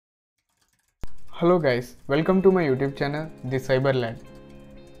Hello guys, welcome to my YouTube channel TheCyberLad.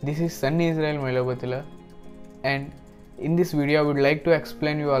 This is Sunny Israel Mailobatula, and in this video I would like to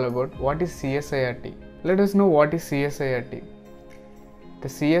explain you all about what is CSIRT. Let us know what is CSIRT. The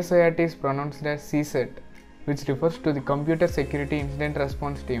CSIRT is pronounced as CSIRT, which refers to the Computer Security Incident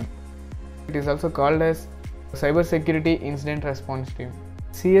Response Team. It is also called as Cyber Security Incident Response Team.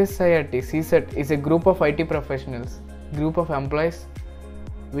 CSIRT is a group of IT professionals, group of employees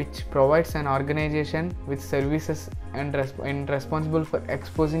which provides an organization with services and responsible for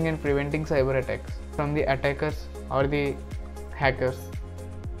exposing and preventing cyber attacks from the attackers or the hackers.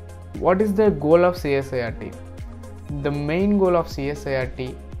 What is the goal of CSIRT? The main goal of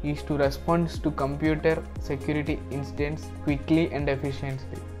CSIRT is to respond to computer security incidents quickly and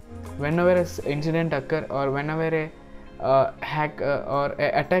efficiently. Whenever an incident occurs or whenever a hack or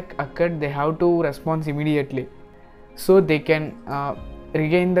a attack occurred, they have to respond immediately so they can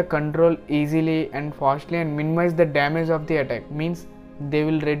regain the control easily and fastly and minimize the damage of the attack. Means they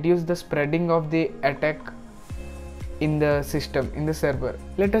will reduce the spreading of the attack in the system, in the server.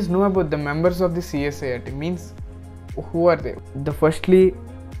 Let us know about the members of the CSIRT. Means who are they? Firstly,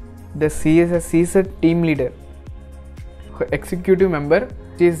 the CSIRT team leader, executive member,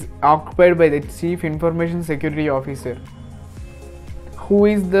 which is occupied by the Chief Information Security Officer. Who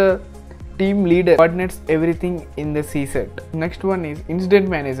is the team leader? Coordinates everything in the CSIRT. Next one is incident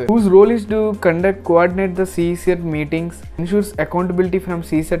manager, whose role is to coordinate the CSIRT meetings, ensures accountability from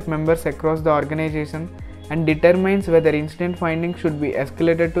CSIRT members across the organization, and determines whether incident findings should be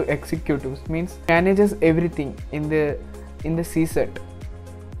escalated to executives. Means manages everything in the CSIRT.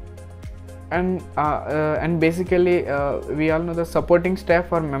 And basically we all know the supporting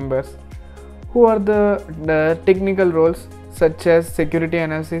staff or members, who are the technical roles such as security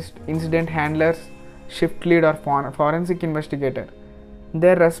analyst, incident handlers, shift lead or forensic investigator.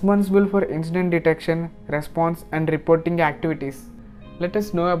 They are responsible for incident detection, response and reporting activities. Let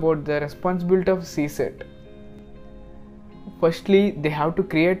us know about the responsibility of CSIRT. Firstly, they have to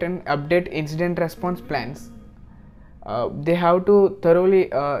create and update incident response plans. They have to thoroughly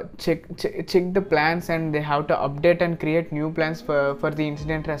check the plans, and they have to update and create new plans for the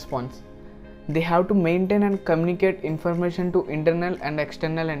incident response. They have to maintain and communicate information to internal and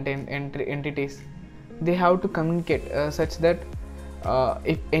external entities. They have to communicate such that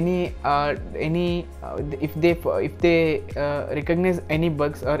if they recognize any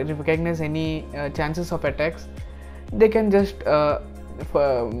bugs or recognize any chances of attacks, they can just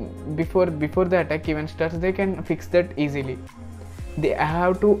before the attack even starts, they can fix that easily. They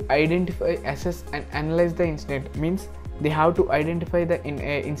have to identify, assess and analyze the incident. Means they have to identify the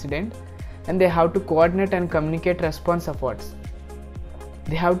incident, and they have to coordinate and communicate response efforts.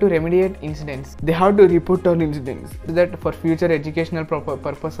 They have to remediate incidents. They have to report on incidents so that for future educational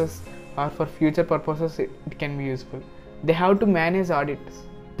purposes or for future purposes it can be useful. They have to manage audits.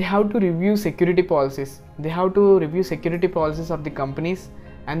 They have to review security policies. They have to review security policies of the companies,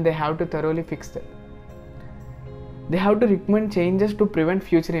 and they have to thoroughly fix them. They have to recommend changes to prevent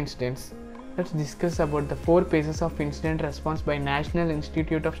future incidents. Let's discuss about the 4 phases of incident response by National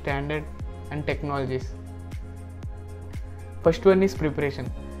Institute of Standards and Technologies. First one is preparation.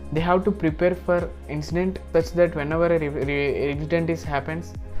 They have to prepare for incident such that whenever an incident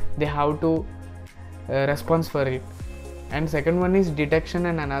happens, they have to respond for it. And second one is detection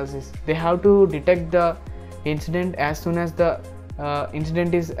and analysis. They have to detect the incident as soon as the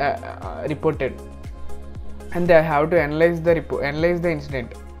incident is reported, and they have to analyze the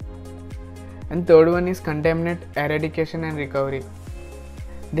incident. And third one is contaminant eradication and recovery.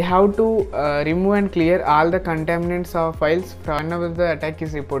 They have to remove and clear all the contaminants of files whenever the attack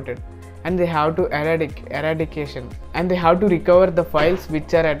is reported, and they have to eradication, and they have to recover the files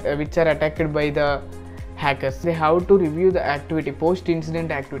which are attacked by the hackers. They have to review the activity,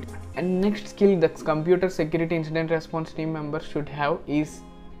 post-incident activity. And next skill that computer security incident response team members should have is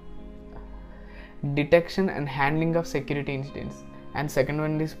detection and handling of security incidents. And second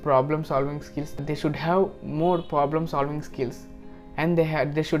one is problem solving skills. They should have more problem solving skills, and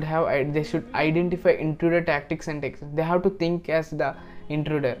they should identify intruder tactics and techniques. They have to think as the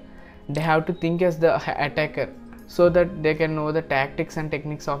intruder. They have to think as the attacker, so that they can know the tactics and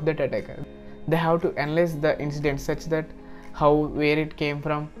techniques of that attacker. They have to analyze the incident such that where it came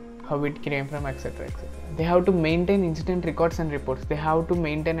from, how it came from, etc. They have to maintain incident records and reports. They have to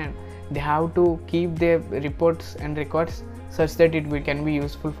maintain and they have to keep their reports and records such that it can be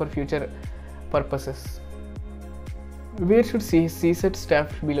useful for future purposes. Where should CSIRT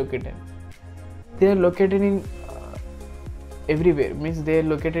staff be located? They are located in everywhere. Means they are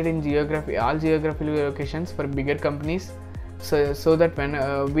located in all geographical locations for bigger companies, so that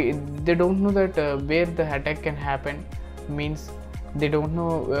when they don't know that where the attack can happen, means they don't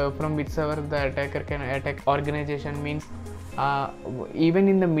know from which server the attacker can attack organization, means even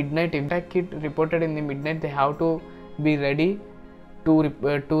in the midnight, if attack kit reported in the midnight, they have to be ready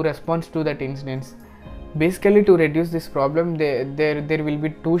to respond to that incidents. Basically, to reduce this problem, there will be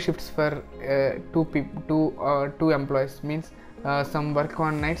two shifts for two employees, means some work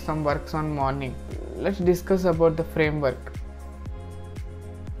on night, some works on morning. Let's discuss about the framework.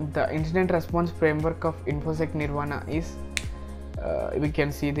 The incident response framework of InfoSec Nirvana is we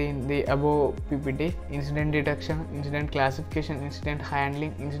can see the above PPT: incident detection, incident classification, incident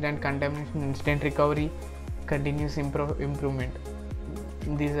handling, incident contamination, incident recovery, continuous improvement.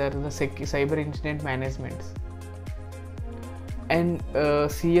 These are the cyber incident managements. And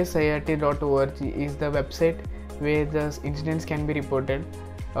CSIRT.org is the website where the incidents can be reported.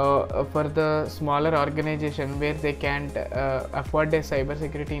 For the smaller organization where they can't afford a cyber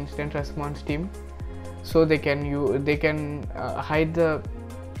security incident response team, so they can hide the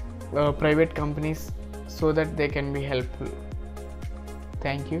private companies so that they can be helpful.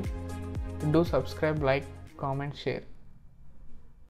 Thank you. Do subscribe, like, comment, share.